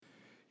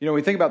You know,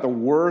 we think about the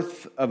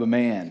worth of a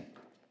man,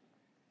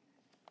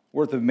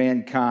 worth of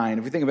mankind.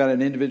 If we think about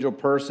an individual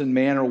person,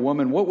 man or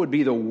woman, what would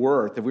be the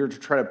worth if we were to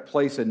try to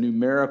place a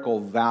numerical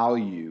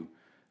value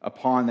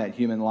upon that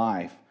human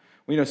life?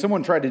 Well, you know,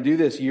 someone tried to do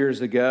this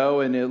years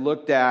ago, and it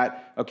looked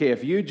at, okay,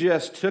 if you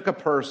just took a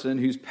person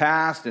who's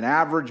past an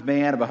average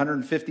man of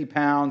 150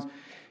 pounds,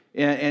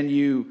 and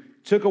you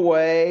stripped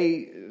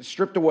away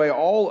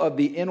all of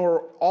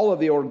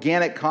the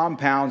organic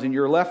compounds, and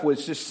you're left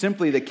with just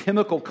simply the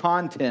chemical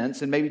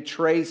contents and maybe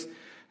trace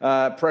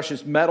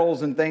precious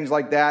metals and things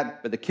like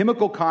that, but the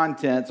chemical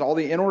contents, all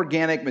the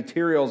inorganic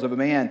materials of a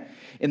man,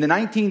 in the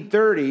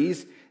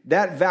 1930s,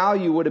 that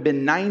value would have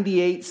been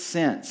 98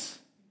 cents,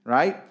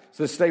 right?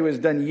 So this study was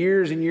done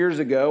years and years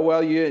ago.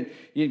 Well, you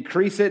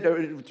increase it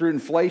through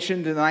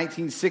inflation to the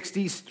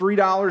 1960s,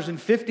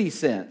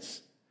 $3.50.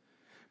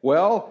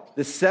 Well,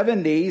 the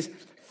 70s,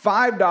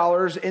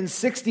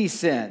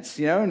 $5.60.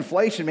 You know,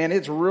 inflation, man,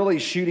 it's really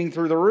shooting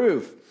through the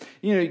roof.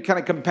 You know, you kind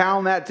of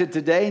compound that to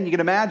today, and you can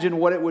imagine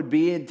what it would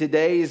be in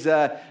today's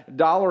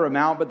dollar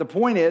amount. But the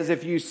point is,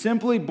 if you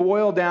simply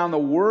boil down the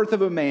worth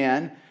of a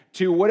man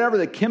to whatever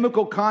the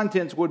chemical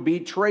contents would be,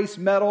 trace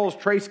metals,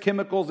 trace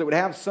chemicals that would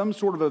have some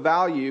sort of a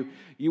value,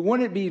 you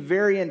wouldn't be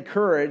very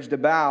encouraged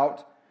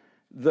about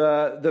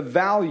the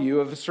value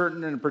of a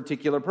certain and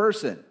particular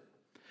person.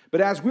 But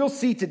as we'll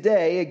see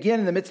today, again,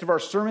 in the midst of our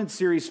sermon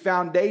series,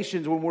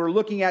 Foundations, when we're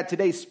looking at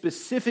today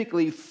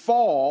specifically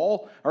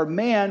fall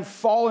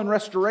and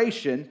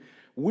restoration,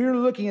 we're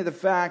looking at the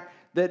fact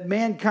that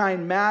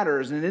mankind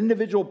matters. And an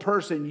individual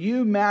person,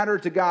 you matter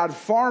to God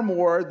far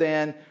more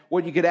than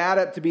what you could add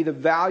up to be the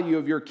value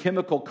of your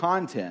chemical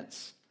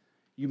contents.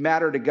 You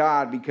matter to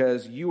God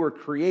because you were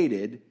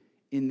created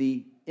in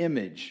the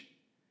image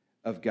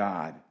of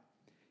God.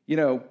 You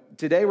know,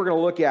 today we're going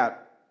to look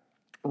at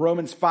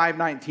Romans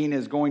 5:19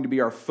 is going to be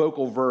our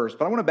focal verse.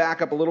 But I want to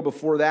back up a little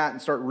before that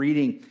and start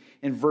reading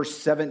in verse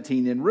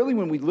 17. And really,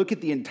 when we look at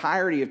the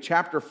entirety of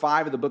chapter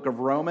 5 of the book of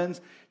Romans,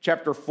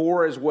 chapter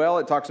 4 as well,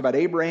 it talks about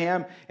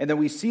Abraham. And then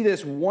we see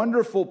this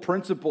wonderful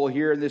principle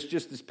here in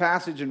this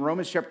passage in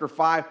Romans chapter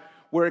 5,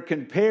 where it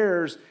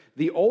compares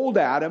the old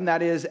Adam,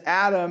 that is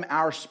Adam,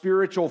 our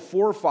spiritual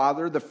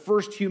forefather, the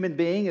first human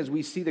being, as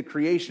we see the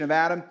creation of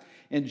Adam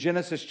in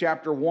Genesis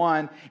chapter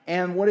 1,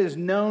 and what is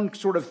known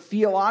sort of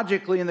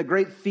theologically in the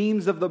great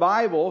themes of the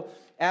Bible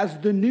as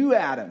the new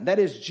Adam. That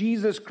is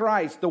Jesus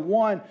Christ, the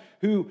one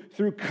who,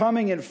 through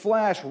coming in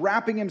flesh,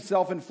 wrapping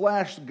himself in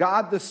flesh,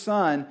 God the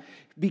Son,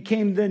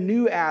 became the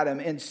new Adam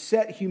and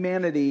set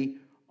humanity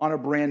on a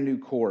brand new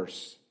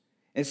course.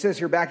 It says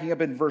here, backing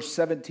up in verse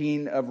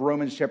 17 of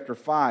Romans chapter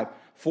 5,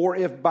 for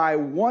if by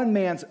one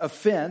man's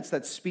offense,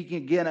 that's speaking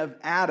again of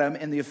Adam,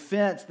 and the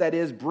offense that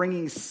is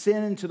bringing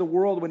sin into the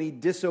world when he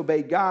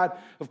disobeyed God,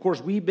 of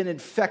course, we've been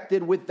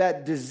infected with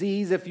that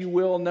disease, if you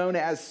will, known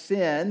as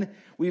sin.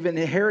 We've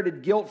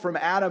inherited guilt from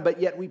Adam,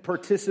 but yet we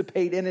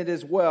participate in it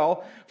as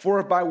well. For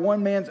if by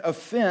one man's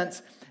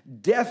offense,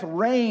 death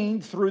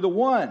reigned through the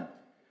one.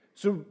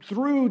 So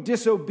through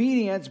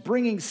disobedience,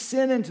 bringing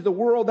sin into the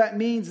world, that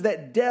means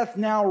that death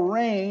now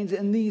reigns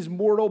in these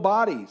mortal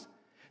bodies.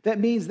 That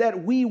means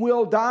that we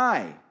will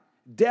die.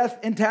 Death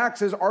and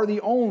taxes are the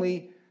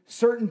only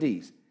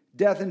certainties.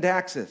 Death and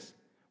taxes.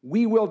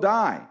 We will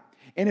die.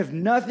 And if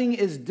nothing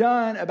is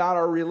done about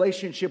our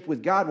relationship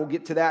with God, we'll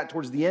get to that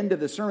towards the end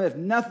of the sermon. If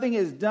nothing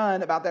is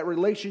done about that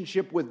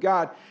relationship with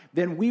God,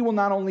 then we will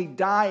not only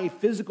die a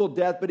physical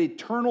death, but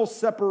eternal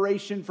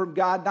separation from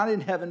God, not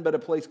in heaven, but a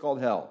place called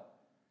hell.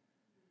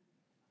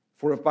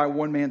 For if by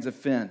one man's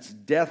offense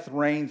death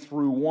reigned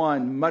through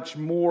one, much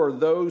more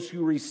those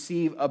who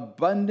receive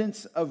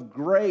abundance of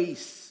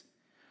grace,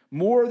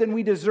 more than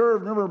we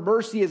deserve. Remember,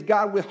 mercy is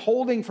God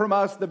withholding from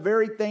us the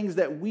very things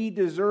that we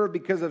deserve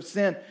because of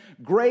sin.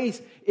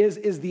 Grace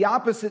is the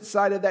opposite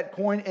side of that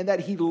coin, and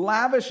that he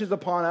lavishes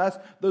upon us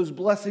those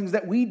blessings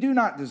that we do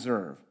not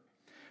deserve.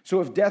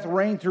 So if death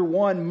reigned through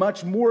one,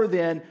 much more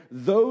than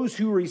those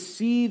who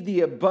receive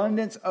the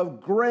abundance of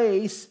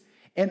grace,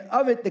 and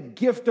of it the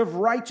gift of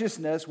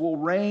righteousness will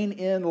reign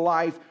in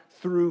life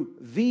through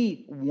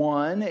the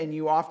one. And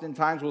you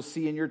oftentimes will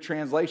see in your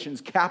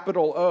translations,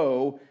 capital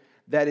O,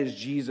 that is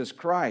Jesus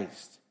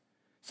Christ.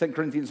 2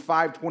 Corinthians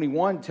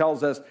 5:21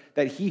 tells us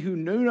that he who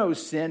knew no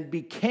sin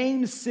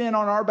became sin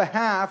on our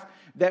behalf,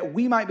 that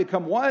we might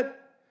become what?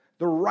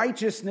 The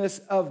righteousness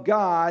of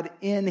God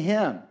in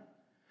him.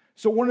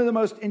 So one of the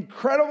most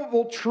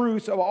incredible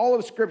truths of all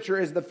of Scripture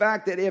is the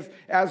fact that if,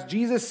 as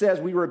Jesus says,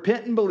 we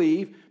repent and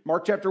believe,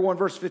 Mark chapter 1,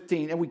 verse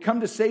 15, and we come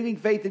to saving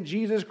faith in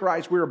Jesus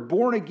Christ, we are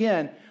born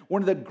again.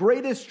 One of the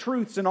greatest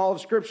truths in all of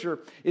Scripture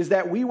is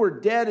that we were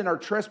dead in our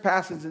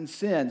trespasses and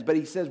sins, but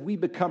he says we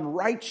become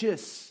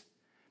righteous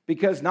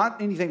because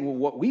not anything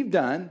what we've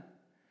done,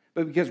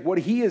 but because what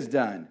he has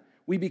done.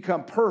 We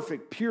become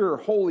perfect, pure,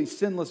 holy,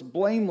 sinless,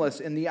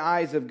 blameless in the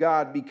eyes of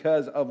God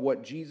because of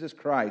what Jesus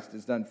Christ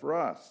has done for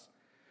us.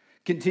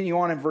 Continue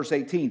on in verse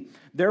 18.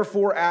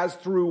 Therefore, as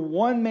through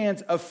one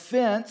man's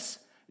offense,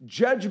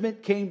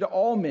 judgment came to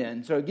all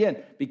men. So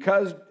again,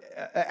 because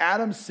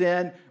Adam's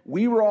sin,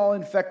 We were all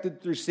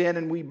infected through sin,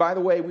 and we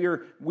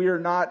are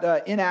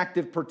not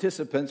inactive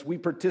participants. We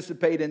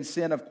participate in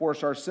sin, of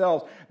course,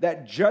 ourselves.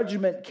 That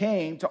judgment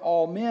came to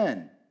all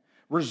men,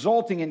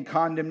 resulting in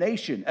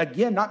condemnation.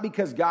 Again, not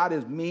because God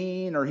is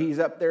mean or he's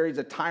up there, he's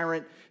a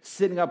tyrant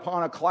sitting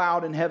upon a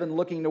cloud in heaven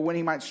looking to when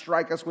he might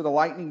strike us with a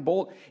lightning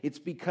bolt. It's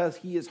because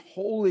he is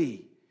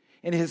holy.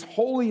 And his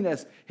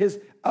holiness, his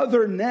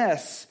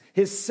otherness,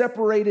 his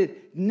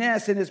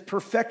separatedness, and his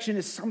perfection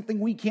is something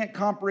we can't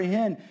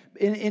comprehend.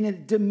 And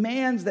it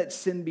demands that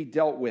sin be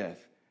dealt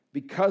with.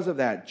 Because of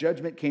that,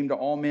 judgment came to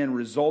all men,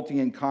 resulting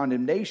in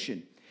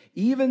condemnation.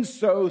 Even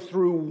so,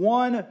 through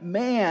one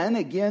man,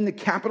 again, the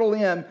capital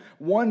M,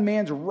 one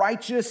man's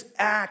righteous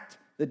act,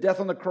 the death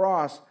on the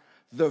cross,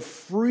 the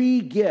free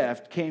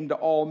gift came to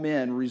all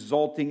men,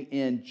 resulting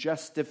in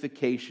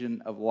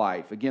justification of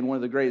life. Again, one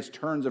of the greatest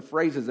turns of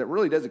phrases that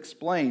really does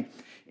explain,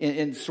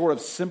 in sort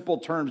of simple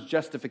terms,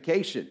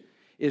 justification,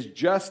 is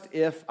just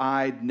if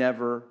I'd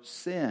never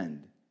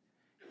sinned.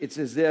 It's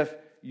as if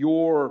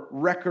your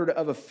record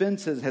of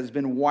offenses has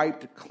been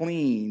wiped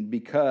clean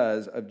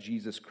because of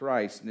Jesus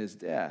Christ and his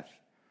death.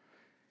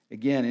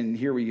 Again, and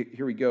here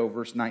we go,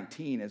 verse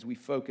 19, as we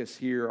focus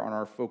here on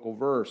our focal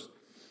verse.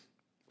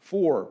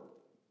 For,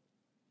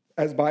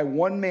 as by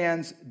one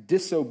man's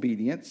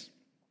disobedience,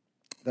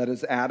 that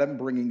is Adam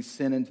bringing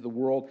sin into the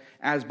world,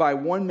 as by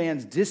one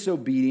man's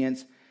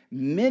disobedience,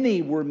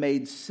 many were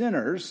made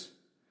sinners,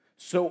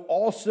 so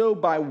also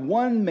by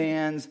one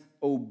man's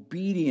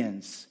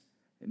obedience,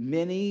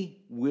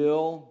 many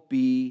will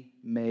be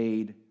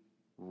made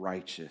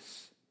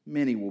righteous.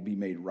 Many will be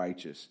made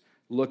righteous.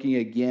 Looking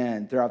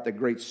again throughout the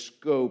great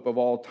scope of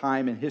all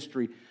time and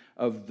history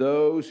of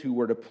those who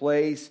were to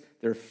place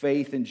their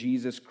faith in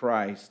Jesus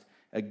Christ.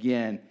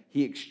 Again,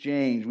 we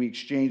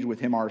exchanged with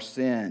him our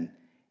sin,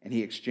 and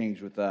he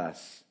exchanged with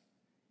us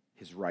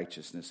his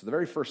righteousness. So the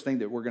very first thing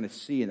that we're going to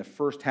see in the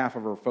first half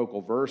of our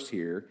focal verse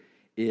here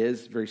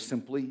is very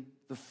simply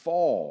the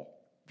fall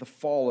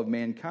of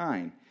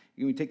mankind.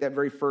 We take that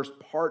very first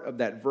part of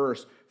that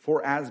verse,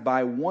 for as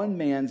by one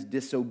man's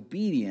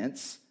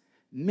disobedience,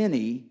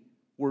 many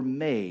were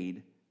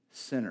made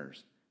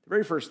sinners. The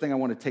very first thing I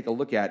want to take a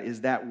look at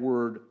is that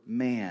word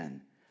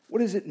man. What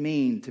does it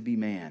mean to be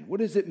man? What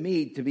does it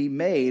mean to be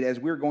made, as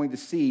we're going to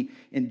see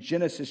in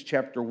Genesis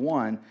chapter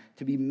 1,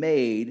 to be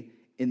made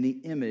in the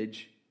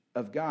image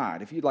of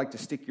God? If you'd like to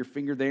stick your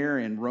finger there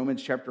in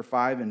Romans chapter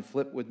 5 and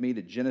flip with me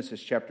to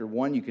Genesis chapter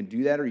 1, you can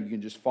do that, or you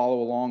can just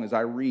follow along as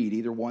I read,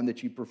 either one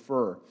that you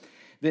prefer.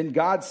 Then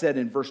God said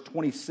in verse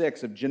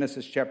 26 of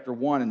Genesis chapter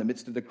 1, in the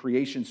midst of the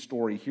creation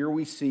story, here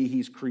we see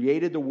he's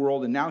created the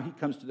world, and now he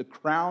comes to the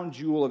crown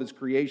jewel of his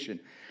creation.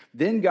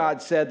 Then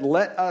God said,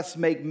 let us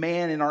make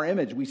man in our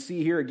image. We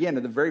see here again,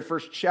 in the very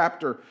first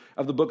chapter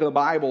of the book of the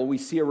Bible, we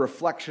see a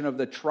reflection of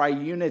the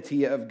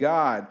triunity of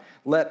God.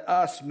 Let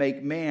us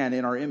make man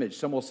in our image.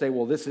 Some will say,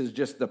 well, this is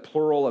just the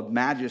plural of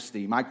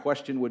majesty. My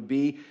question would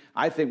be,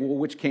 I think, well,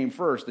 which came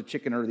first, the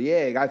chicken or the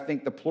egg? I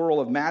think the plural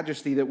of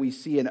majesty that we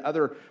see in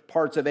other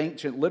parts of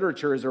ancient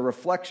literature is a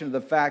reflection of the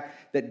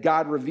fact that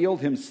God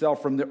revealed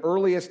himself from the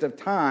earliest of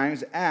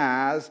times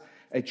as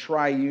a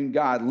triune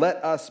God.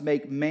 Let us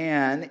make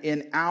man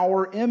in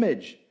our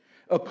image,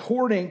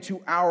 according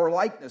to our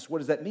likeness. What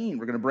does that mean?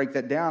 We're going to break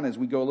that down as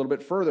we go a little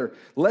bit further.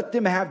 Let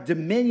them have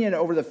dominion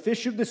over the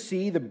fish of the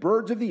sea, the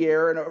birds of the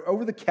air, and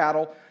over the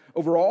cattle,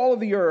 over all of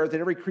the earth,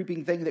 and every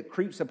creeping thing that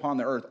creeps upon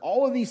the earth.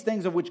 All of these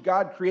things of which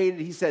God created,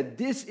 he said,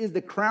 this is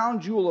the crown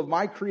jewel of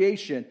my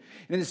creation.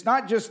 And it's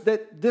not just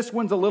that this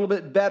one's a little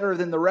bit better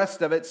than the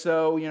rest of it,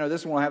 so,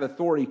 this one will have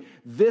authority.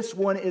 This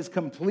one is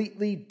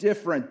completely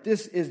different.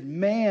 This is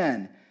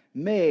man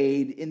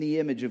made in the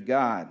image of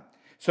God.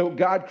 So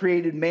God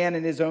created man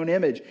in his own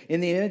image.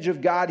 In the image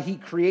of God, he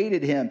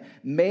created him.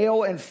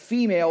 Male and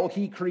female,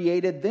 he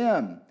created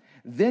them.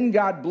 Then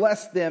God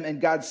blessed them,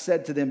 and God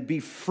said to them, be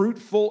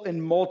fruitful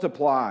and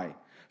multiply.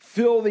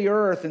 Fill the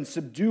earth and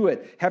subdue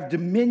it. Have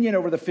dominion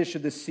over the fish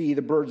of the sea,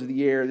 the birds of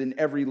the air, and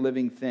every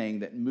living thing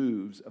that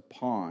moves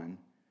upon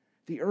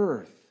the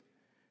earth.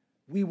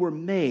 We were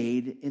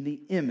made in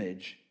the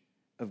image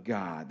of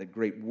God. The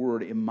great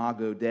word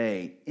imago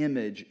Dei,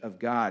 image of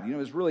God.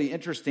 It's really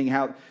interesting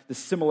how the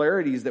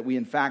similarities that we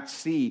in fact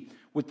see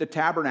with the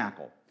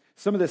tabernacle.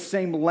 Some of the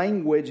same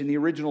language in the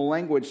original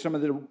language, some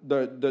of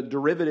the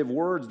derivative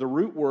words, the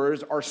root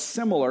words, are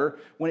similar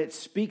when it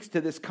speaks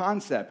to this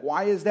concept.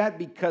 Why is that?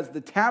 Because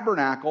the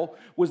tabernacle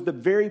was the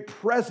very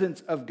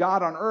presence of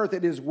God on earth.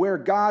 It is where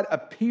God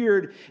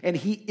appeared, and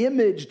he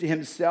imaged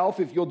himself,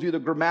 if you'll do the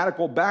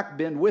grammatical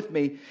backbend with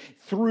me,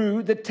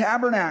 through the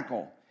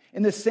tabernacle.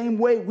 In the same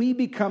way, we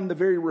become the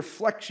very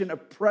reflection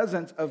of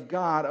presence of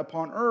God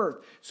upon earth.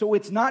 So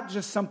it's not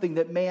just something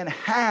that man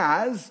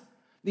has.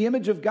 The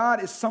image of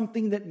God is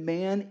something that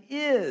man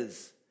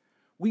is.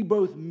 We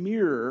both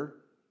mirror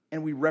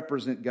and we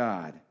represent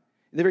God.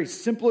 In the very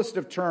simplest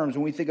of terms,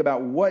 when we think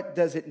about what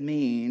does it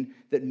mean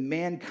that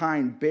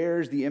mankind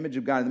bears the image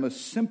of God, in the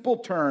most simple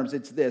terms,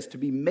 it's this: to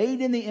be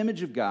made in the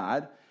image of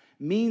God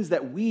means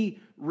that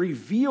we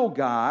reveal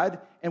God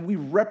and we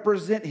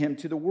represent him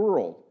to the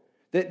world.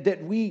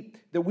 that we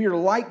are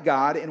like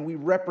God and we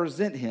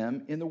represent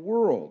him in the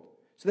world.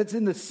 So that's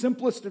in the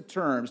simplest of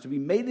terms. To be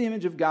made in the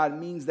image of God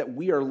means that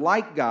we are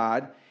like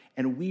God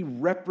and we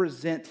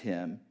represent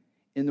him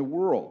in the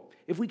world.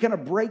 If we kind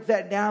of break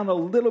that down a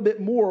little bit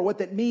more, what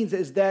that means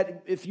is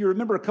that, if you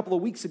remember a couple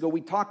of weeks ago,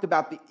 we talked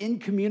about the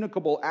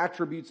incommunicable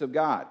attributes of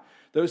God.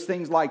 Those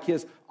things like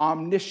his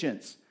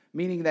omniscience,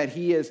 meaning that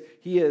he is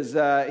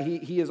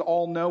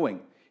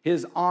all-knowing.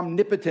 His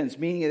omnipotence,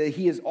 meaning that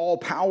he is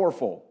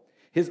all-powerful.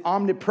 His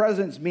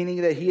omnipresence,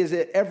 meaning that he is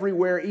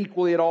everywhere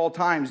equally at all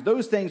times.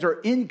 Those things are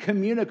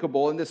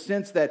incommunicable in the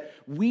sense that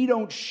we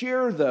don't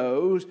share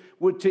those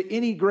to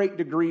any great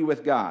degree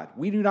with God.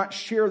 We do not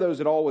share those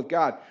at all with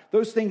God.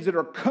 Those things that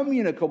are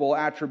communicable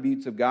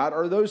attributes of God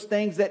are those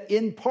things that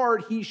in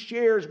part he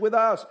shares with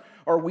us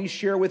or we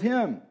share with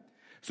him.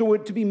 So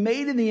to be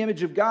made in the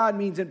image of God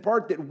means in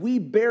part that we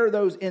bear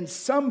those in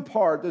some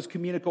part, those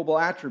communicable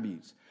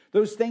attributes.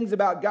 Those things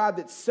about God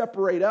that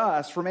separate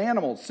us from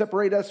animals,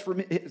 separate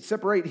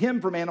him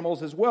from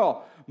animals as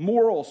well.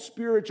 Moral,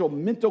 spiritual,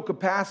 mental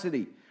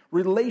capacity,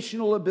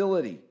 relational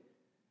ability.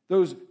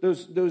 Those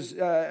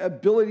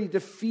ability to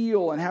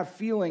feel and have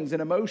feelings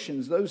and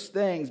emotions, those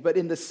things. But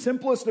in the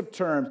simplest of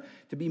terms,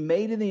 to be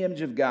made in the image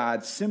of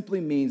God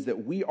simply means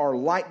that we are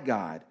like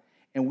God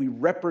and we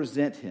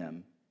represent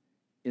him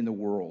in the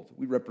world.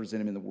 We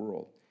represent him in the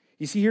world.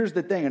 You see, here's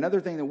the thing. Another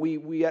thing that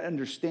we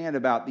understand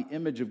about the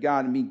image of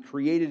God and being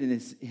created in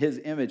his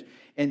image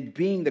and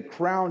being the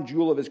crown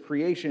jewel of his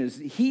creation is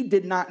he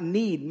did not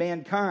need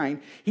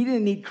mankind. He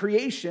didn't need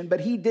creation,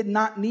 but he did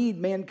not need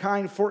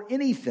mankind for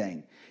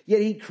anything.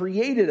 Yet he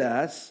created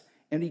us,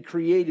 and he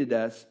created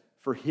us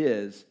for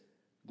his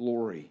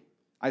glory.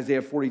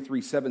 Isaiah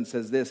 43:7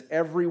 says this,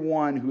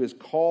 "Everyone who is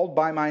called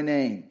by my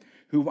name,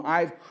 whom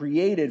I've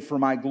created for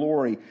my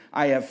glory,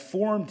 I have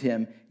formed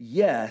him.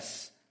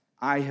 Yes,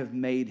 I have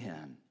made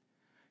him."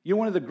 You know,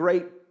 one of the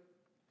great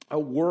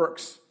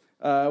works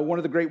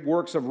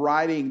of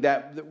writing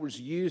that was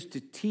used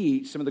to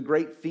teach some of the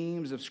great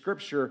themes of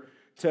Scripture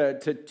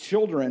to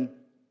children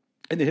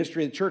in the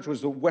history of the church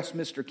was the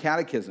Westminster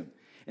Catechism.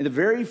 And the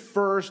very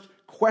first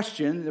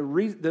question,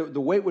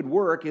 the way it would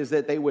work is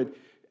that they would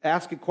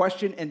ask a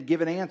question and give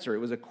an answer. It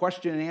was a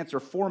question and answer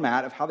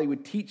format of how they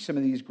would teach some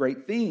of these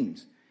great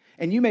themes.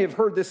 And you may have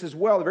heard this as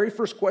well. The very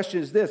first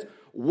question is this: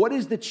 what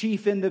is the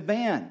chief end of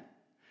man?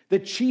 The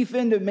chief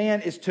end of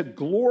man is to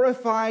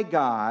glorify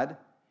God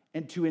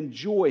and to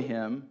enjoy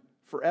him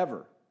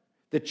forever.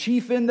 The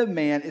chief end of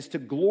man is to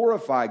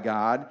glorify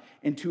God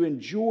and to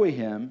enjoy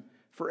him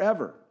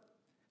forever.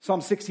 Psalm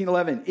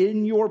 16:11,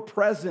 "In your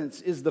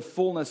presence is the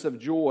fullness of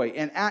joy,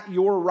 and at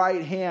your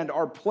right hand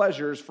are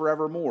pleasures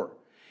forevermore."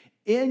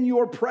 In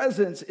your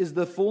presence is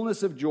the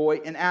fullness of joy,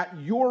 and at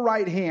your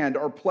right hand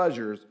are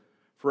pleasures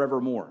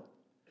forevermore.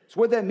 So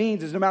what that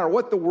means is no matter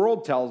what the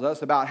world tells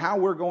us about how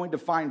we're going to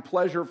find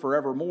pleasure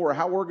forevermore,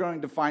 how we're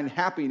going to find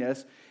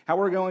happiness, how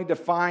we're going to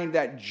find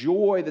that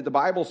joy that the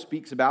Bible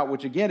speaks about,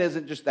 which again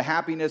isn't just the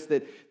happiness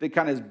that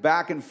kind of is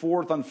back and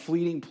forth on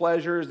fleeting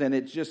pleasures and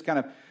it's just kind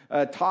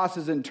of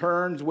tosses and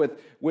turns with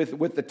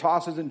the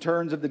tosses and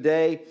turns of the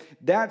day.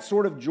 That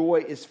sort of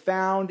joy is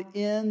found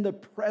in the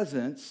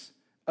presence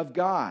of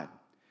God.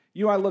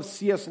 You know, I love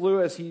C.S.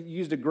 Lewis. He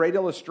used a great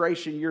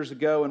illustration years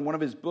ago in one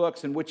of his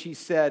books in which he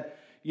said,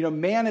 you know,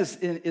 man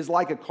is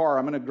like a car.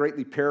 I'm going to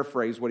greatly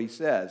paraphrase what he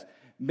says.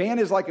 Man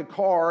is like a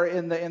car,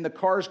 and the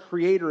car's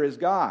creator is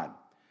God.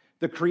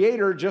 The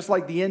creator, just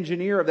like the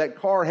engineer of that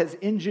car, has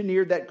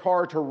engineered that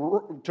car to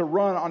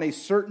run on a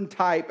certain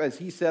type, as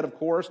he said, of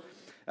course,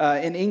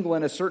 in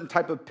England, a certain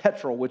type of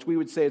petrol, which we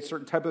would say a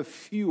certain type of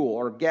fuel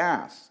or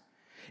gas.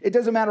 It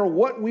doesn't matter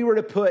what we were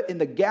to put in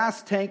the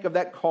gas tank of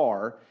that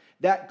car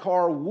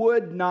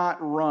would not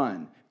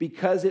run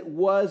because it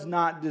was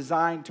not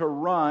designed to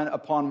run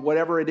upon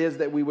whatever it is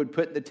that we would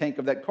put in the tank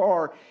of that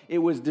car. It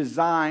was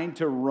designed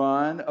to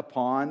run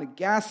upon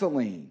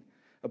gasoline,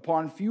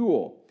 upon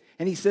fuel.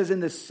 And he says in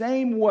the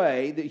same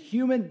way, the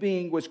human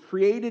being was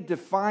created to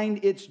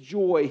find its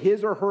joy,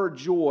 his or her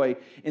joy,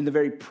 in the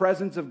very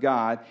presence of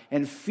God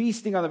and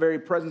feasting on the very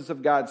presence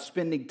of God,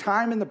 spending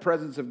time in the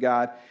presence of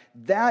God.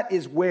 That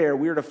is where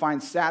we are to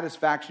find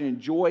satisfaction and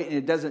joy, and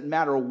it doesn't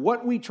matter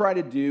what we try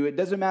to do. It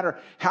doesn't matter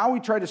how we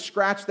try to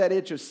scratch that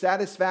itch of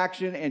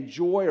satisfaction and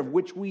joy of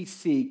which we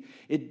seek.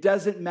 It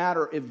doesn't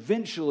matter.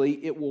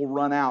 Eventually, it will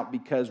run out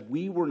because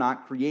we were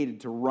not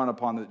created to run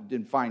upon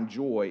and find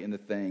joy in the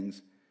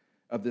things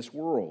of this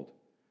world.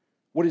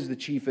 What is the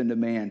chief end of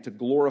man? To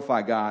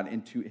glorify God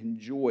and to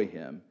enjoy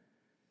him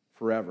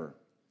forever.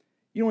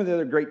 You know, one of the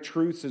other great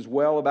truths as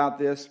well about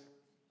this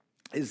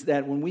is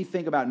that when we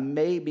think about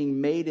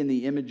being made in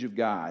the image of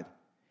God,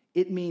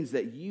 it means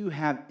that you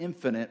have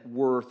infinite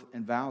worth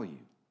and value.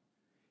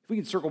 If we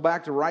can circle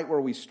back to right where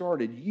we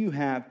started, you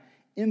have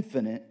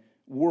infinite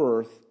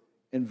worth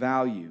and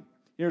value.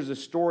 There's a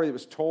story that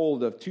was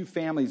told of two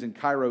families in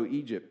Cairo,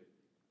 Egypt,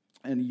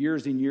 and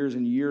years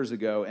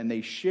ago, and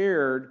they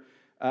shared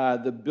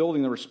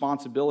the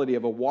responsibility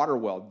of a water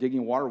well, digging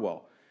a water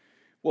well.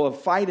 Well, a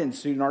fight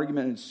ensued, an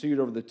argument ensued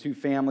over the two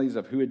families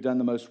of who had done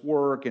the most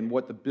work and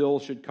what the bill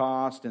should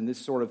cost and this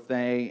sort of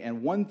thing.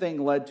 And one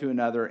thing led to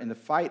another, and the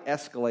fight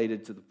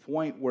escalated to the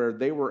point where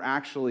they were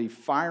actually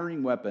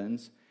firing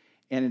weapons.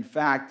 And in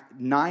fact,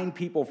 9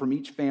 people from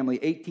each family,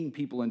 18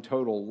 people in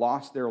total,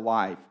 lost their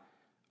life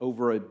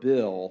over a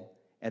bill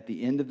at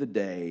the end of the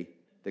day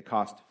that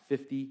cost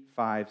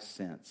 55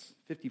 cents.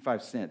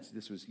 55 cents.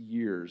 This was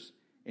years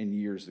and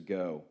years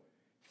ago.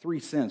 3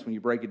 cents when you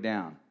break it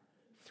down.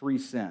 3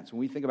 cents. When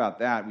we think about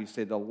that, we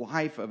say the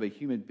life of a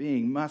human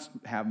being must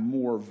have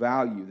more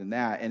value than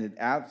that. And it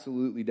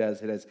absolutely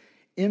does. It has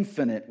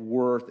infinite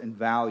worth and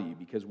value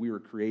because we were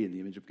created in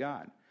the image of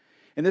God.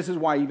 And this is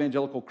why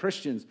evangelical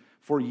Christians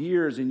for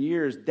years and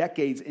years,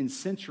 decades and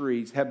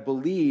centuries have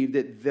believed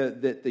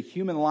that the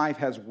human life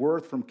has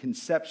worth from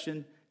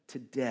conception to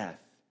death.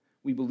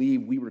 We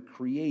believe we were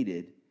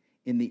created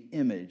in the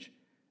image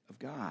of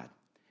God.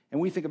 And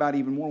we think about it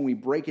even more when we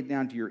break it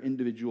down to your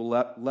individual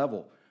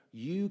level.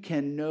 You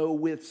can know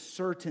with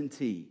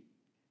certainty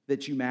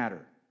that you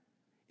matter.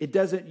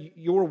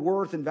 Your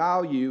worth and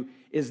value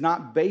is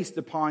not based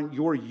upon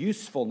your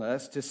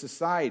usefulness to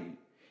society.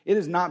 It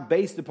is not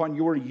based upon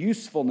your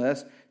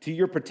usefulness to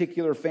your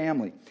particular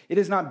family. It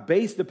is not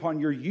based upon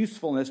your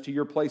usefulness to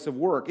your place of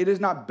work. It is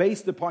not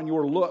based upon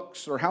your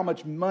looks or how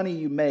much money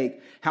you make,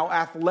 how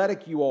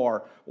athletic you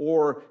are,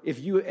 or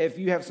if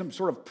you have some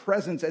sort of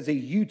presence as a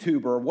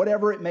YouTuber,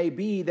 whatever it may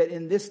be, that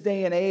in this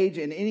day and age,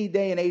 and any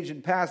day and age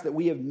in past, that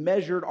we have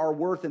measured our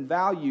worth and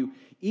value.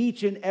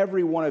 Each and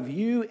every one of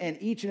you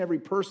and each and every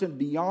person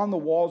beyond the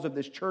walls of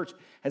this church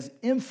has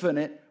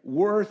infinite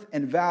worth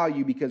and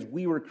value because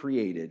we were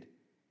created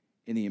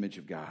in the image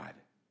of God.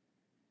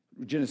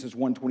 Genesis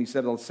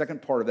 1:27, the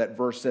second part of that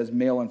verse says,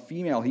 male and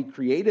female, he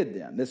created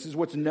them. This is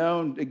what's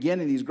known,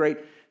 again, in these great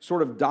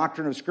sort of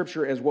doctrine of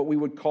Scripture as what we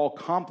would call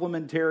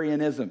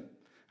complementarianism.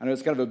 I know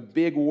it's kind of a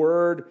big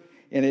word,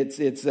 and it's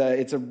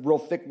a real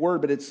thick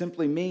word, but it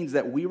simply means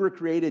that we were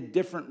created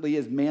differently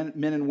as men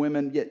and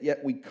women,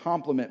 yet we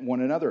complement one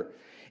another.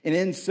 And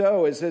in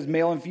so, it says,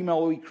 male and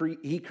female,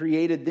 he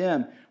created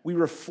them. We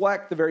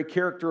reflect the very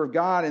character of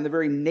God and the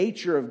very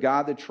nature of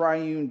God, the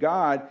triune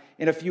God,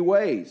 in a few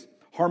ways.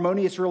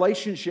 Harmonious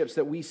relationships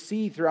that we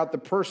see throughout the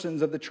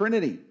persons of the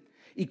Trinity.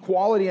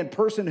 Equality and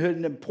personhood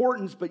and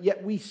importance, but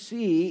yet we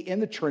see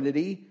in the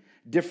Trinity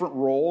different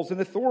roles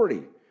and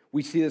authority.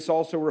 We see this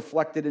also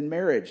reflected in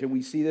marriage, and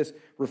we see this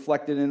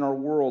reflected in our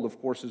world, of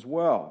course, as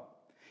well.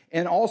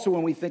 And also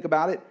when we think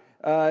about it,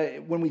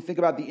 when we think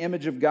about the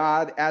image of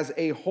God as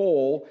a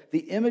whole, the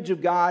image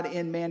of God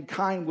in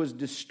mankind was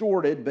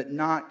distorted but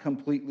not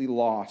completely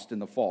lost in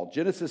the fall.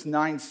 Genesis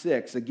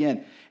 9:6,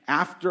 again,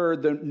 after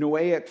the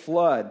Noahic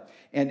flood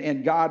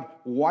and God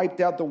wiped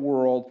out the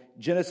world,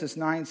 Genesis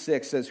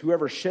 9:6 says,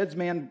 whoever sheds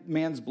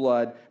man's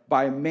blood,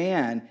 by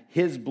man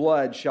his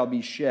blood shall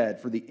be shed.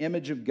 For the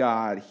image of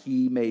God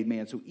he made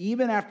man. So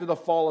even after the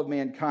fall of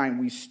mankind,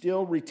 we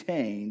still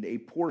retained a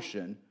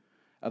portion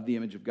of the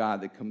image of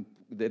God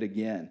that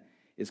again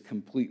is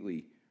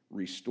completely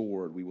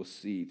restored, we will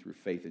see through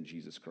faith in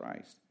Jesus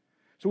Christ.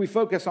 So we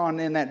focus on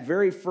in that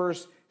very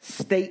first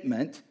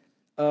statement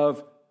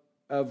of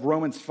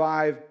Romans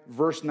 5,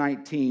 verse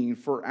 19,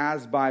 for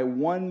as by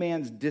one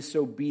man's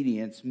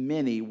disobedience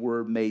many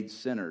were made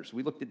sinners.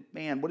 We looked at,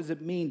 man, what does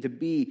it mean to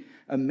be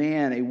a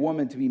man, a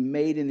woman, to be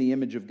made in the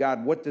image of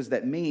God? What does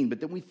that mean? But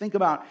then we think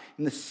about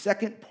in the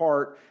second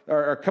part,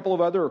 or a couple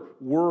of other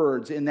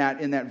words in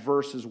that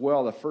verse as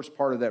well. The first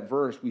part of that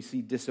verse, we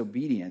see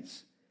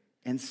disobedience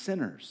and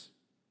sinners.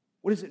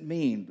 What does it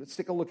mean? Let's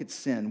take a look at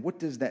sin. What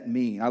does that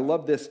mean? I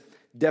love this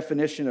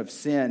definition of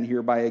sin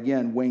here by,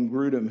 again, Wayne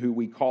Grudem, who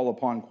we call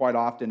upon quite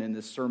often in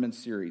this sermon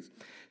series.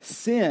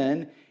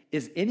 Sin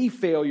is any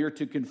failure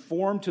to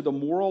conform to the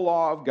moral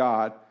law of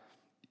God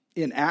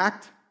in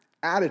act,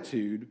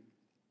 attitude,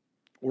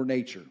 or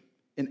nature.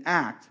 In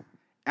act,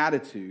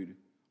 attitude,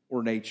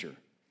 or nature.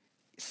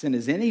 Sin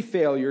is any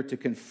failure to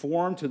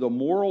conform to the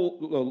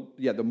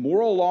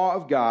moral law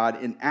of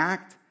God in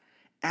act,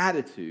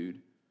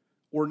 attitude,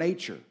 or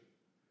nature.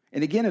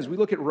 And again, as we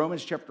look at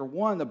Romans chapter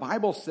 1, the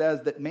Bible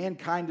says that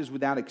mankind is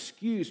without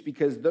excuse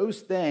because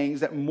those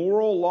things, that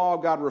moral law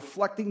of God,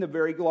 reflecting the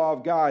very law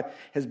of God,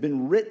 has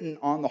been written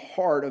on the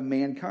heart of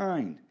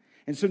mankind.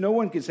 And so no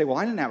one can say, well,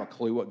 I didn't have a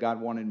clue what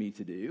God wanted me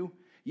to do.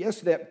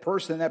 Yes, that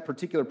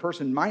particular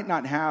person might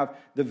not have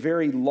the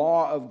very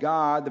law of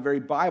God, the very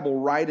Bible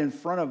right in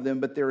front of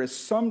them, but there is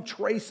some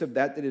trace of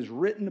that is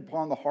written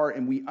upon the heart,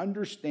 and we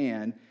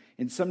understand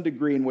in some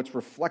degree in what's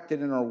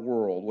reflected in our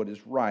world, what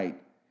is right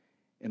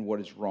and what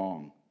is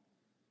wrong.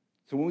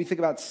 So when we think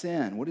about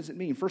sin, what does it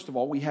mean? First of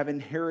all, we have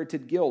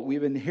inherited guilt. We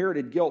have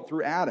inherited guilt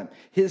through Adam.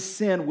 His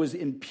sin was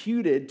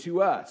imputed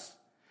to us,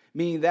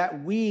 meaning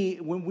that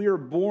when we are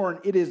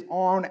born, it is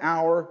on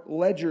our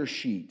ledger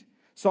sheet.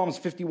 Psalms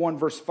 51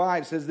 verse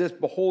 5 says this,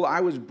 behold,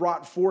 I was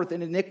brought forth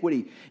in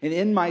iniquity, and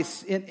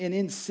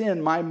in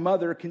sin my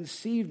mother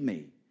conceived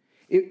me.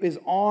 It is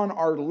on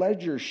our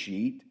ledger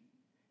sheet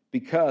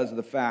because of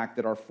the fact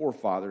that our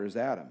forefather is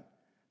Adam.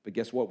 But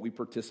guess what? We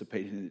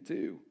participated in it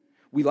too.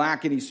 we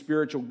lack any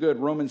spiritual good.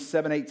 Romans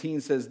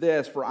 7:18 says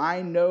this, "For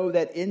I know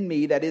that in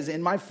me, that is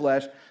in my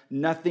flesh,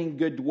 nothing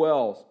good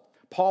dwells."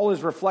 Paul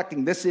is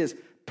reflecting, this is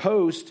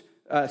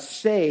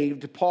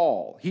post-saved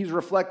Paul. He's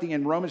reflecting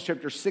in Romans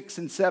chapter 6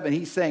 and 7.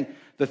 He's saying,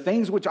 the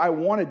things which I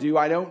want to do,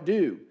 I don't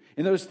do.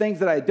 And those things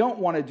that I don't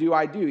want to do,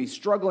 I do. He's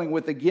struggling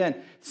with, again,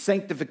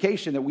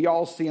 sanctification that we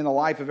all see in the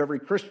life of every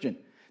Christian.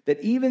 That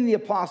even the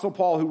Apostle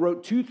Paul, who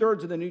wrote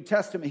 2/3 of the New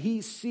Testament,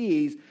 he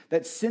sees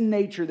that sin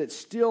nature that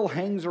still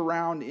hangs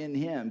around in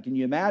him. Can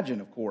you imagine,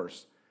 of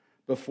course,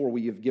 before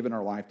we have given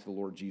our life to the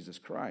Lord Jesus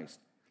Christ?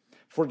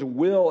 For to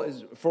will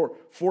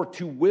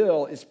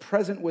is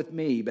present with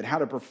me, but how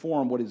to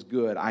perform what is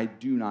good I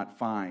do not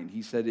find.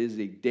 He said it is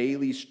a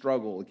daily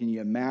struggle. Can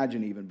you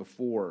imagine even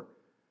before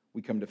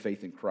we come to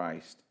faith in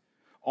Christ?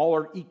 All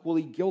are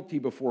equally guilty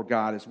before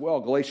God as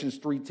well. Galatians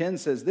 3:10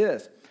 says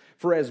this,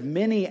 "For as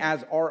many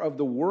as are of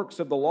the works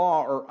of the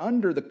law are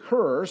under the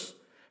curse,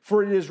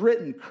 for it is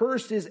written,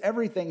 cursed is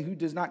everything who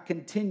does not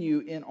continue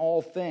in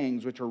all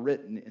things which are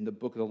written in the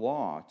book of the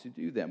law to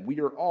do them." We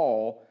are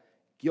all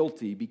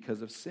guilty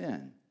because of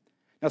sin.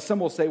 Now some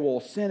will say, well,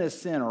 sin is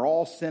sin, or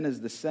all sin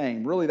is the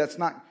same. Really, that's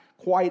not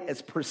quite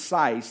as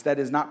precise. That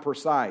is not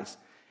precise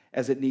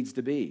as it needs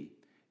to be.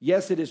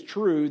 Yes, it is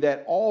true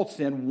that all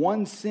sin,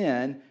 one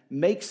sin,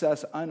 makes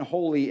us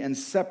unholy and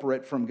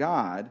separate from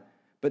God,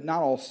 but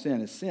not all sin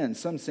is sin.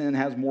 Some sin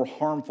has more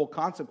harmful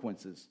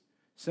consequences.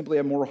 Simply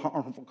have more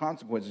harmful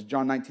consequences.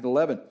 John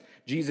 19:11,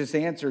 Jesus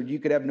answered, "You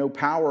could have no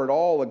power at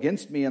all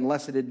against me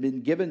unless it had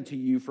been given to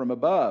you from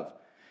above."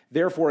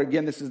 Therefore,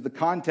 again, this is the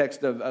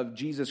context of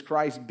Jesus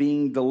Christ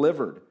being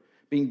delivered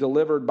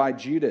by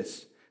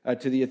Judas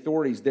to the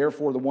authorities.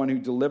 Therefore, the one who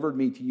delivered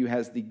me to you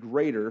has the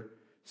greater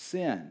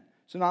sin.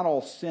 So not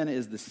all sin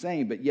is the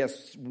same, but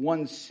yes,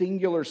 one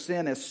singular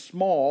sin, as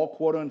small,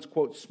 quote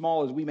unquote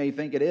small as we may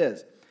think it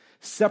is,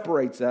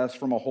 separates us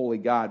from a holy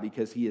God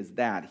because he is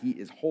that. He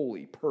is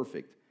holy,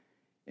 perfect,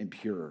 and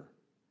pure.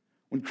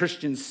 When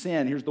Christians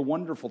sin, here's the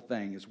wonderful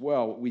thing as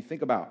well, what we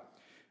think about.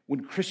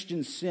 When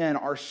Christians sin,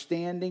 our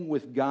standing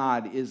with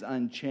God is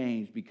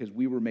unchanged because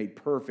we were made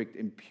perfect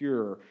and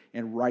pure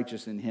and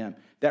righteous in him.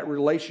 That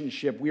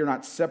relationship, we are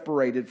not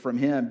separated from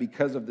him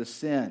because of the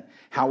sin.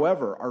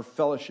 However, our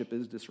fellowship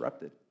is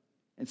disrupted.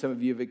 And some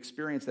of you have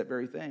experienced that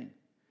very thing.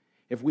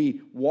 If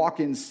we walk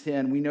in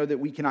sin, we know that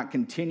we cannot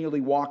continually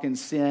walk in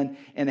sin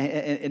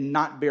and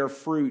not bear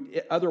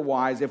fruit.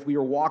 Otherwise, if we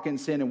are walking in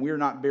sin and we are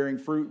not bearing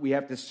fruit, we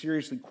have to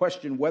seriously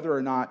question whether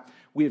or not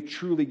we have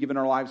truly given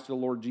our lives to the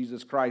Lord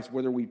Jesus Christ,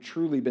 whether we've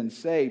truly been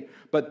saved.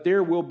 But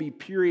there will be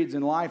periods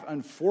in life,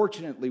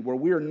 unfortunately, where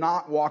we are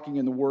not walking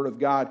in the Word of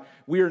God.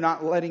 We are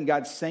not letting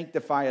God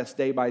sanctify us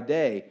day by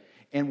day.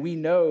 And we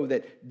know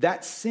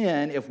that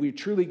sin, if we've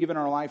truly given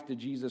our life to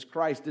Jesus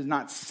Christ, does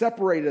not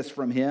separate us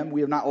from him.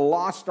 We have not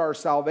lost our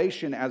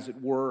salvation, as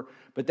it were,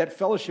 but that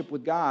fellowship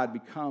with God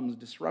becomes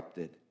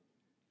disrupted.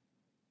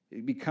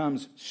 It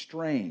becomes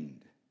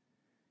strained.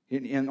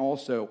 And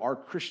also, our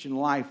Christian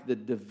life, the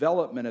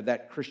development of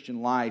that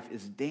Christian life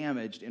is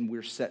damaged, and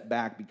we're set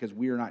back because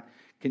we are not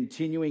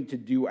continuing to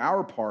do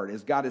our part.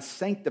 As God is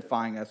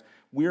sanctifying us,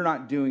 we're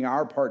not doing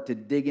our part to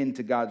dig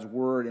into God's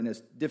word, and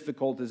as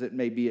difficult as it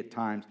may be at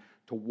times,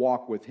 to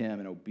walk with him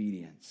in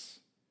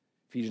obedience.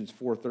 Ephesians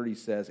 4:30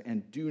 says,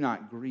 "And do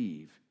not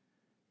grieve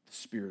the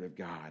Spirit of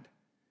God."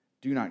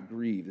 Do not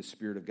grieve the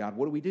Spirit of God.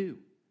 What do?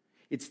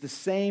 It's the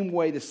same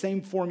way, the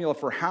same formula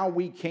for how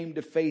we came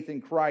to faith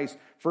in Christ.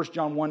 1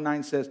 John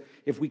 1:9 says,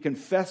 "If we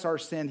confess our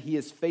sin, he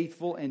is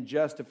faithful and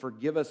just to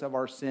forgive us of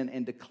our sin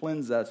and to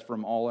cleanse us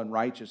from all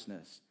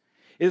unrighteousness."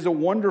 It is a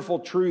wonderful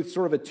truth,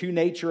 sort of a two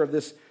nature of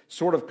this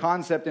sort of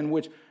concept in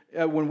which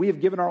when we have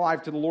given our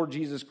life to the Lord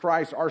Jesus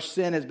Christ, our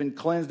sin has been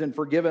cleansed and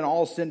forgiven,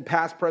 all sin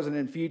past, present,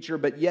 and future,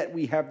 but yet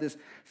we have this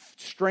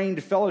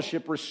strained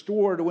fellowship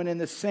restored when in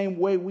the same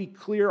way we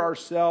clear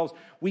ourselves,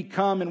 we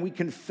come and we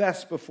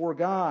confess before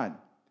God.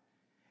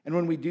 And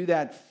when we do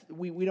that,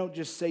 we don't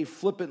just say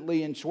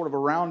flippantly in sort of a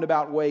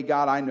roundabout way,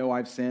 "God, I know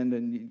I've sinned,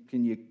 and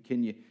can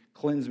you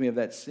cleanse me of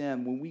that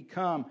sin?" When we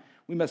come,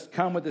 we must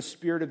come with the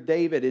spirit of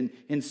David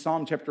in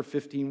Psalm chapter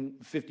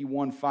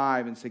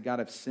 51:5 and say, "God,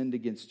 I've sinned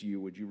against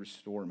you. Would you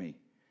restore me?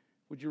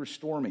 Would you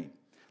restore me?"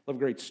 I love a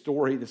great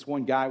story. This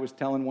one guy was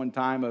telling one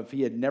time of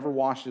he had never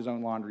washed his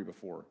own laundry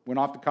before. Went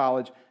off to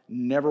college,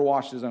 never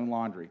washed his own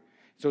laundry.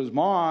 So his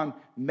mom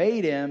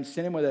made him,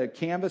 sent him with a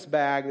canvas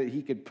bag that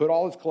he could put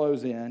all his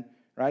clothes in,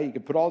 right? He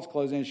could put all his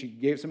clothes in. She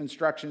gave some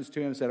instructions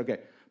to him, said, "Okay,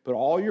 put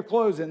all your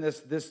clothes in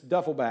this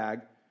duffel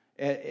bag.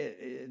 At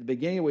the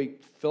beginning of the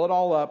week, fill it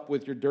all up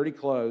with your dirty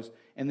clothes,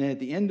 and then at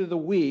the end of the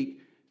week,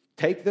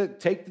 take the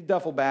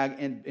duffel bag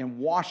and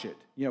wash it.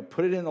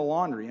 Put it in the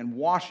laundry and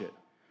wash it."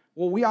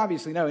 Well, we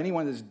obviously know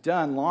anyone that's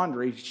done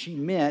laundry, she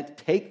meant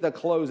take the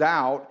clothes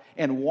out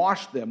and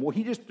wash them. Well,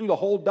 he just threw the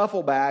whole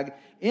duffel bag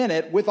in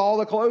it with all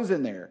the clothes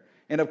in there.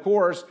 And of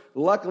course,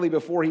 luckily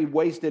before he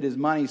another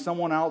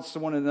one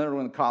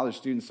of the college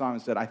students saw him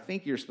and said, "I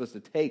think you're supposed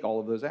to take all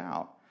of those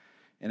out."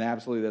 And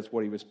absolutely that's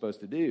what he was supposed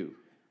to do.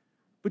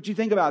 But you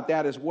think about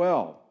that as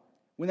well.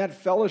 When that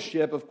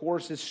fellowship, of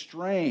course, is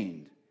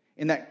strained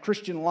In that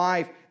Christian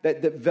life,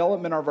 that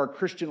development of our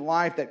Christian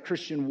life, that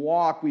Christian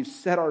walk, we've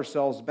set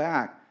ourselves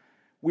back.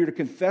 We are to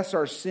confess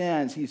our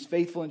sins. He's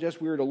faithful and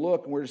just. We are to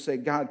look and we're to say,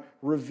 God,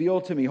 reveal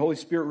to me. Holy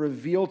Spirit,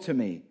 reveal to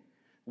me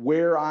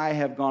where I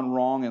have gone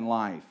wrong in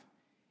life.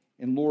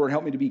 And Lord,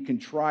 help me to be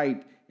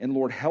contrite. And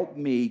Lord, help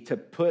me to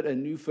put a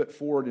new foot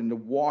forward and to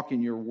walk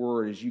in your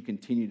word as you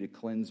continue to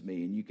cleanse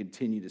me and you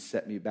continue to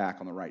set me back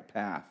on the right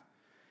path.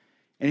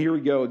 And here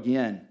we go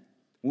again.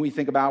 When we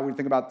think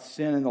about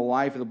sin in the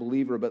life of the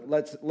believer, but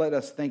let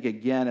us think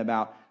again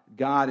about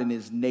God and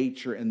his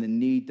nature and the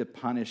need to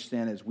punish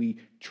sin as we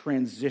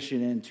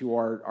transition into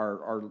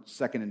our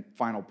second and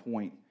final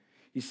point.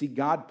 You see,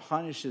 God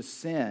punishes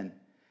sin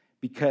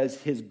because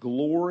his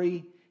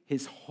glory,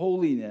 his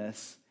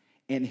holiness,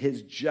 and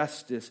his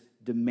justice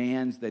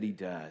demands that he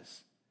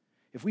does.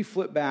 If we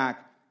flip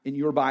back in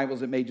your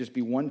Bibles, it may just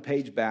be one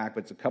page back,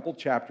 but it's a couple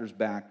chapters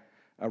back,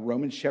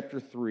 Romans chapter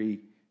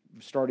 3,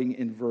 starting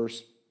in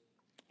verse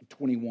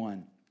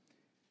 21.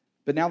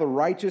 But now the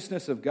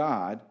righteousness of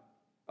God,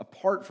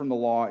 apart from the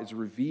law, is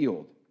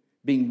revealed,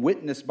 being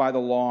witnessed by the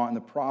law and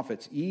the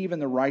prophets, even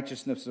the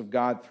righteousness of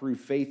God through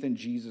faith in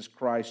Jesus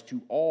Christ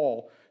to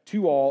all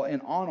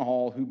and on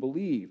all who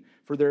believe.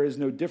 For there is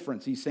no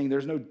difference. He's saying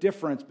there's no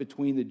difference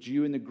between the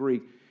Jew and the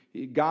Greek.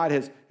 God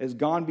has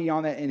gone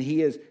beyond that, and he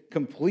has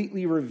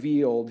completely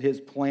revealed his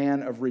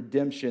plan of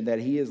redemption that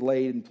he has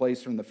laid in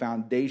place from the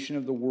foundation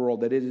of the world,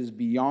 that it is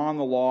beyond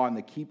the law and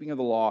the keeping of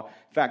the law.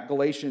 In fact,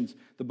 Galatians,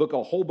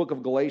 whole book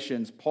of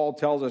Galatians, Paul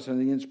tells us in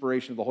the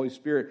inspiration of the Holy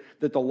Spirit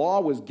that the law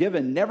was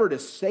given never to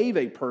save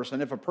a person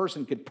if a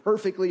person could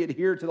perfectly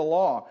adhere to the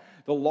law.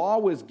 The law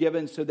was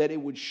given so that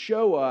it would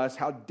show us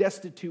how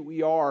destitute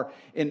we are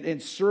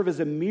and serve as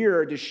a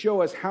mirror to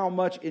show us how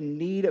much in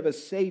need of a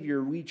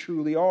Savior we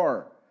truly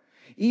are.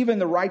 Even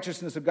the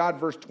righteousness of God,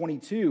 verse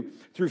 22,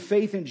 through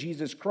faith in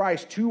Jesus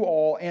Christ, to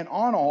all and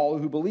on all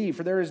who believe,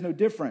 for there is no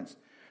difference.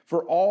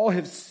 For all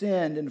have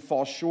sinned and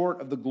fall short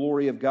of the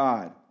glory of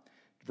God.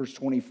 Verse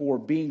 24,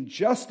 being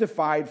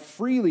justified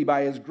freely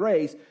by his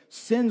grace,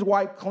 sins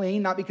wiped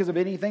clean, not because of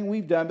anything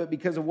we've done, but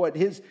because of what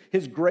his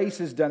grace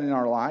has done in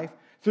our life,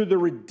 through the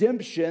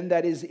redemption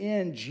that is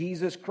in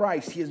Jesus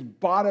Christ. He has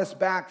bought us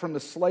back from the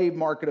slave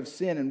market of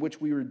sin in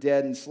which we were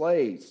dead and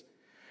slaves.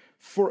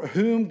 For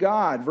whom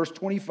God, verse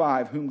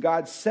 25, whom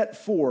God set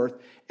forth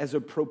as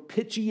a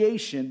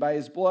propitiation by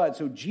his blood.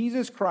 So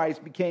Jesus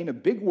Christ became a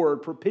big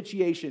word,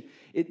 propitiation.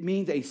 It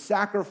means a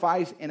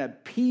sacrifice and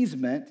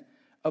appeasement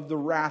of the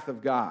wrath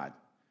of God.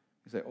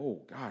 You say,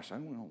 oh gosh, I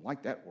don't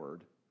like that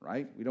word,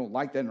 right? We don't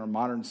like that in our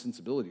modern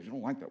sensibilities. We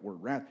don't like that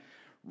word, wrath.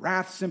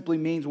 Wrath simply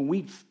means when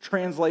we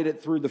translate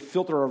it through the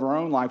filter of our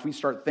own life, we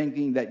start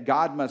thinking that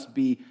God must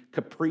be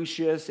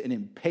capricious and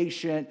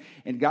impatient,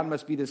 and God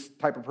must be this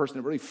type of person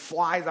that really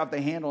flies off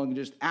the handle and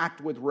can just act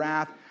with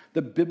wrath.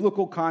 The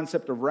biblical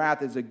concept of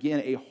wrath is,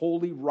 again, a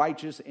holy,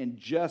 righteous, and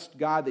just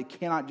God that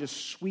cannot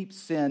just sweep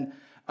sin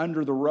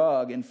under the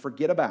rug and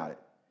forget about it.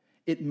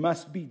 It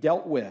must be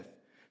dealt with.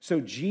 So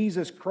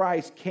Jesus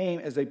Christ came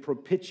as a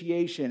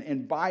propitiation,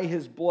 and by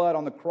his blood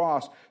on the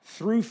cross,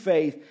 through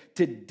faith,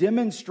 to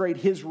demonstrate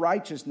his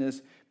righteousness,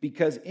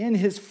 because in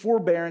his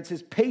forbearance,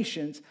 his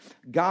patience,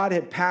 God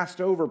had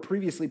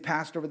previously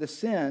passed over the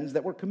sins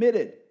that were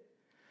committed.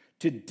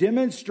 To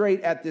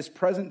demonstrate at this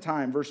present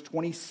time, verse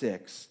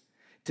 26,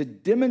 to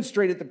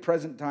demonstrate at the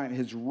present time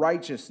his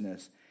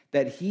righteousness,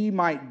 that he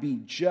might be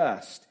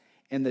just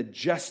and the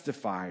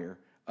justifier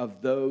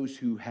of those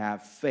who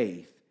have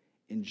faith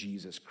in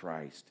Jesus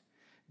Christ.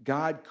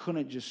 God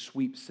couldn't just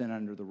sweep sin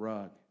under the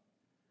rug.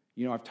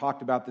 You know, I've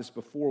talked about this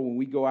before. When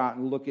we go out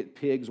and look at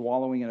pigs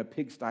wallowing in a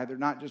pigsty, they're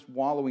not just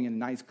wallowing in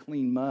nice,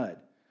 clean mud.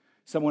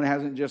 Someone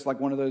hasn't just like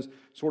one of those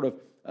sort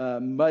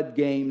of mud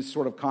games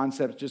sort of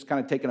concepts, just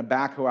kind of taken a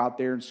backhoe out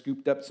there and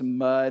scooped up some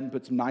mud and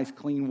put some nice,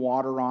 clean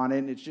water on it,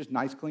 and it's just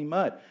nice, clean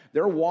mud.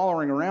 They're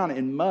wallowing around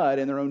in mud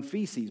in their own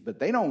feces, but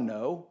they don't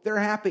know. They're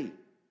happy.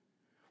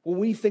 When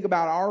we think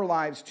about our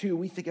lives, too,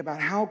 we think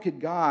about how could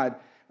God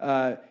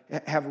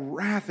have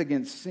wrath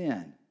against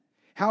sin?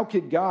 How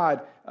could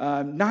God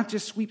not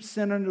just sweep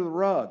sin under the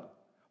rug?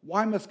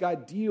 Why must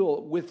God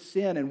deal with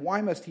sin, and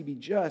why must he be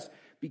just?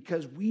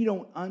 Because we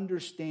don't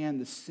understand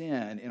the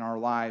sin in our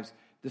lives,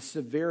 the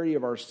severity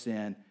of our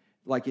sin,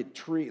 like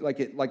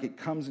it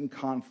comes in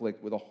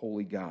conflict with a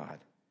holy God.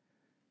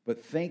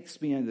 But thanks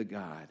be unto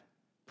God,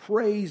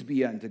 praise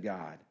be unto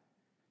God,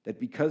 that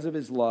because of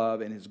his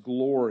love and his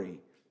glory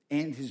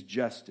and his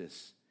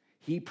justice,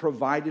 he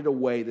provided a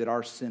way that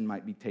our sin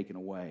might be taken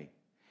away.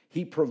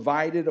 He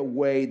provided a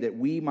way that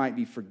we might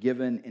be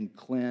forgiven and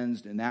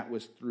cleansed, and that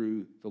was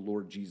through the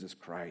Lord Jesus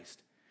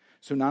Christ.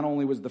 So not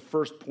only was the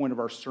first point of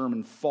our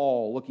sermon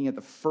fall, looking at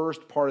the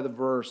first part of the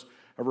verse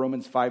of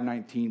Romans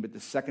 5:19, but the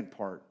second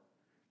part,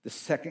 the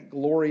second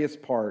glorious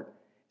part,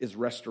 is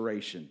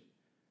restoration.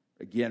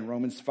 Again,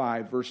 Romans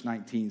 5, verse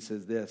 19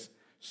 says this,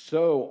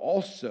 so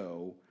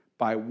also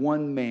by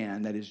one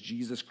man, that is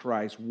Jesus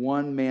Christ,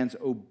 one man's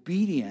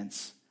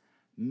obedience,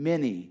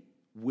 many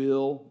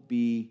will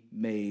be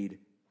made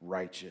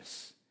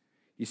righteous.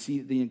 You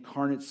see, the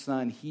incarnate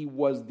Son, he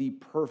was the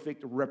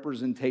perfect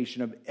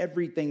representation of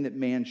everything that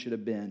man should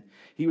have been.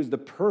 He was the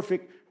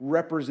perfect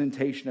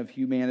representation of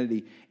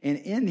humanity. And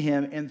in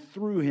him and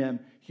through him,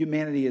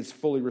 humanity is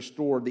fully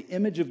restored. The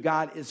image of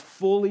God is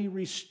fully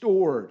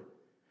restored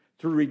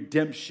through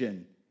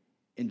redemption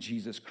in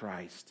Jesus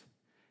Christ.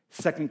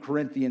 2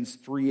 Corinthians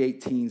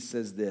 3:18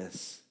 says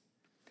this,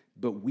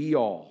 "But we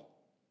all,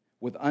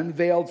 with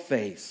unveiled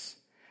face,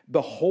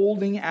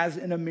 beholding as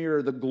in a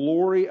mirror the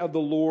glory of the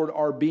Lord,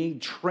 are being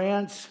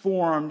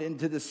transformed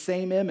into the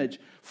same image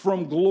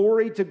from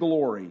glory to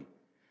glory,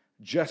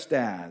 just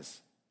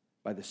as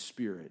by the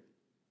Spirit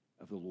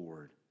of the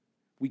Lord."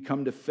 We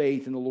come to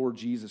faith in the Lord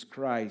Jesus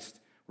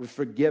Christ. We're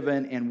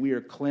forgiven and we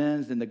are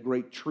cleansed, and the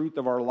great truth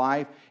of our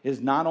life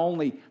is not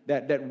only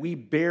that we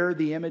bear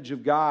the image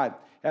of God,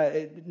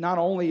 not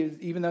only,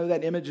 even though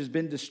that image has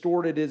been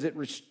distorted, is it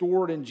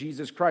restored in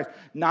Jesus Christ.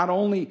 Not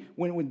only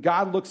when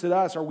God looks at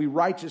us, are we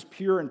righteous,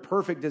 pure, and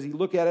perfect, does he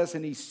look at us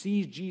and he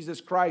sees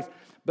Jesus Christ,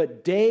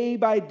 but day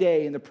by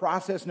day, in the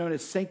process known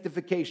as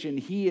sanctification,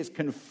 he is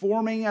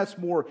conforming us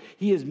more.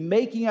 He is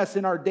making us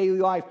in our daily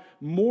life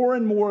more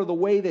and more the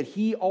way that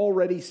he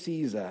already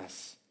sees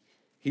us.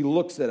 He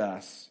looks at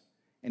us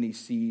and he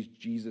sees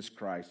Jesus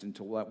Christ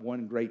until that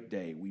one great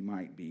day we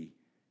might be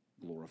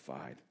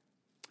glorified.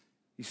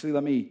 You see,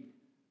 let me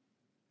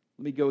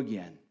go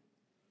again.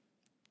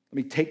 Let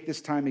me take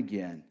this time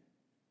again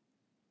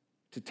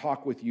to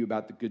talk with you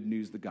about the good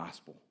news of the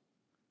gospel.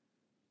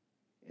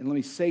 And let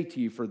me say to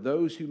you, for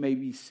those who may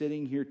be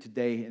sitting here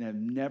today and have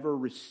never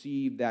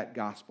received that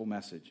gospel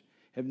message,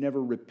 have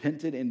never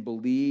repented and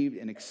believed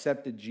and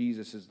accepted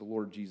Jesus as the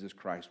Lord Jesus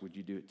Christ, would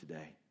you do it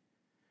today?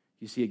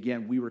 You see,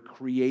 again, we were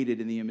created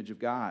in the image of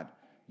God.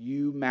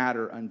 You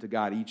matter unto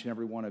God, each and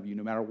every one of you,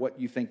 no matter what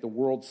you think the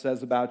world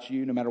says about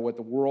you, no matter what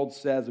the world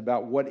says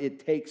about what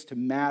it takes to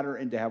matter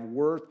and to have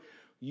worth.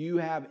 You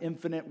have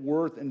infinite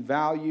worth and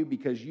value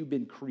because you've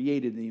been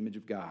created in the image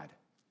of God.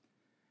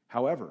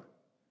 However,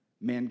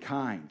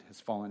 mankind has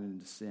fallen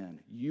into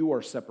sin. You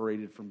are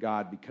separated from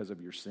God because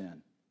of your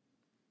sin.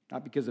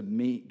 Not because of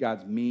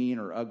God's mean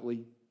or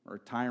ugly or a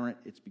tyrant.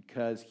 It's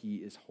because he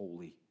is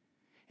holy.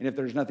 And if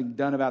there's nothing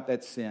done about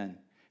that sin,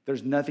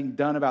 there's nothing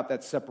done about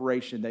that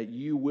separation, that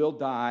you will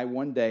die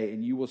one day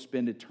and you will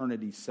spend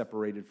eternity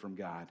separated from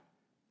God.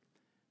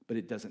 But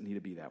it doesn't need to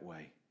be that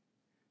way.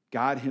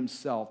 God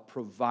himself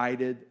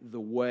provided the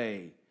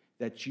way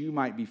that you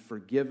might be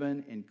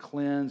forgiven and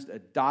cleansed,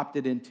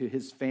 adopted into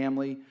his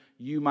family.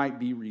 You might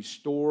be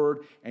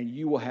restored, and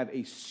you will have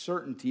a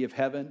certainty of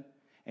heaven,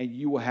 and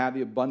you will have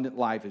the abundant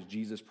life as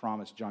Jesus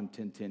promised, John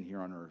 10:10,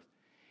 here on earth.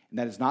 And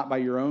that is not by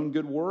your own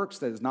good works,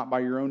 that is not by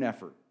your own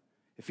effort.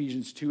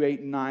 Ephesians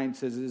 2:8-9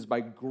 says, "It is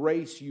by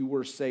grace you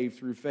were saved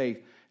through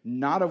faith,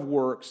 not of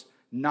works,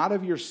 not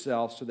of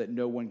yourself, so that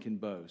no one can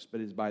boast,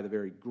 but it is by the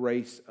very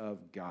grace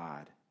of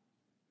God."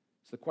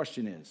 So the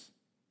question is,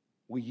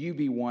 will you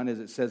be one, as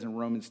it says in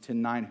Romans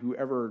 10:9,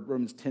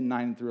 Romans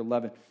 10:9 through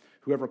 11,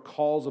 whoever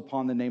calls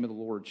upon the name of the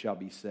Lord shall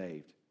be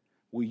saved?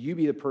 Will you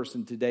be the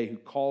person today who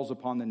calls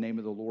upon the name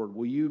of the Lord?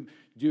 Will you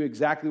do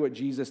exactly what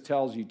Jesus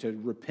tells you, to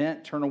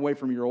repent, turn away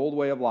from your old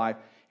way of life,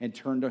 and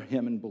turn to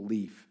him in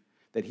belief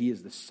that he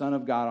is the Son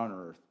of God on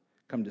earth,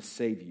 come to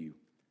save you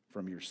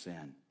from your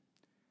sin?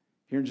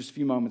 Here in just a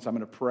few moments, I'm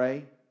going to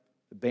pray.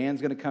 The band's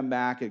going to come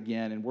back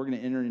again, and we're going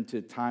to enter into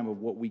a time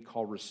of what we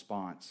call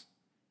response.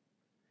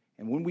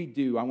 And when we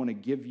do, I want to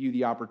give you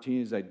the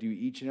opportunity, as I do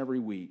each and every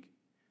week,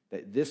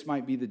 that this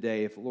might be the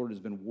day, if the Lord has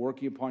been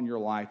working upon your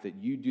life, that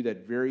you do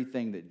that very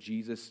thing that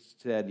Jesus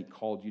said he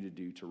called you to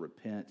do, to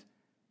repent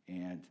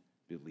and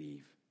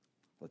believe.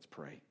 Let's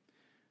pray.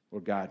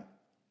 Lord God,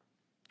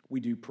 we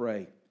do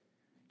pray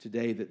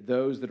today that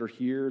those that are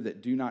here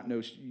that do not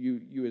know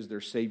you as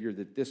their Savior,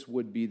 that this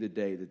would be the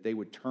day that they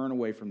would turn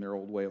away from their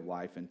old way of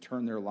life and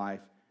turn their life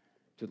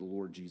to the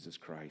Lord Jesus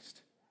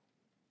Christ.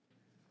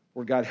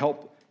 Lord God,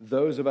 help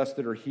those of us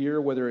that are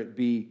here, whether it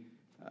be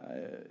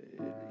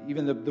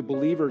even the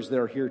believers that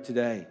are here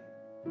today.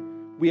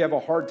 We have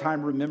a hard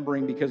time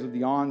remembering, because of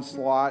the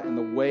onslaught and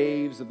the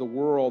waves of the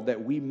world,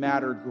 that we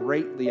matter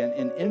greatly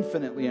and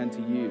infinitely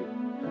unto you.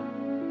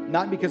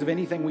 Not because of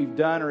anything we've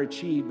done or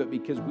achieved, but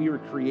because we were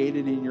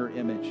created in your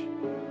image.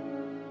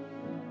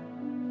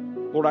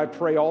 Lord, I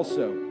pray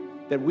also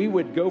that we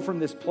would go from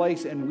this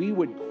place and we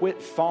would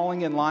quit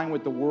falling in line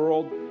with the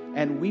world,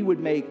 and we would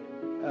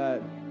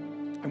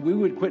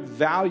quit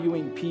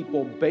valuing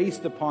people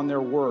based upon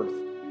their worth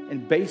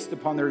and based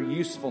upon their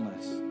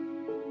usefulness.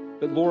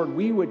 But Lord,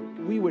 we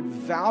would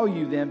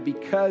value them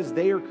because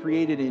they are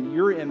created in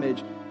your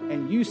image,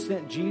 and you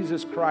sent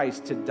Jesus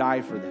Christ to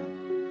die for them.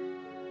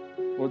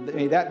 Lord,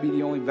 may that be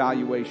the only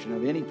valuation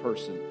of any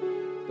person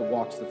that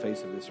walks the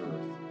face of this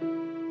earth.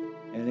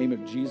 In the name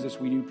of Jesus,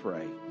 we do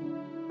pray.